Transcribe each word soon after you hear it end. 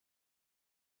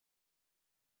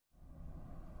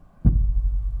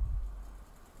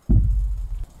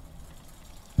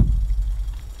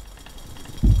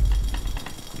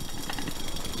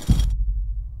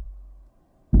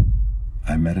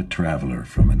met a traveler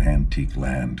from an antique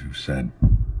land who said,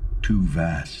 "Two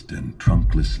vast and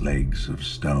trunkless legs of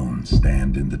stone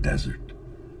stand in the desert.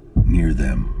 Near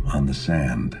them, on the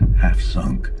sand, half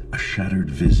sunk, a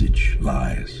shattered visage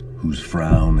lies, whose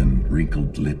frown and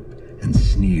wrinkled lip and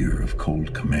sneer of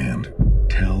cold command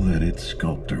tell that its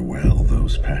sculptor well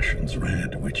those passions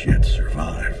read which yet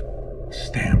survive,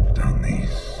 stamped on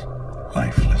these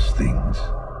lifeless things.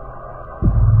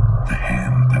 The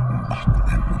hand that mocked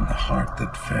them and the heart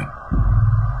that fed.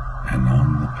 And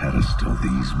on the pedestal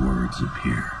these words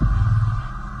appear.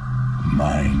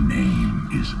 My name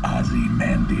is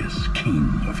Ozymandias,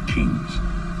 King of Kings.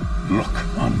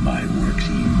 Look on my works,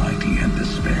 ye mighty, and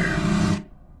despair."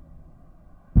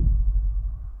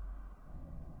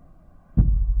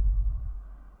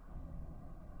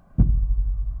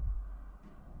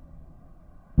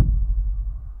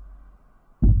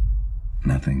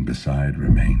 Nothing beside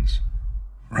remains.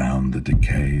 Round the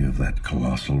decay of that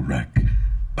colossal wreck,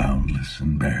 boundless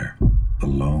and bare, the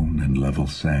lone and level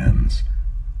sands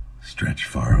stretch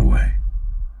far away.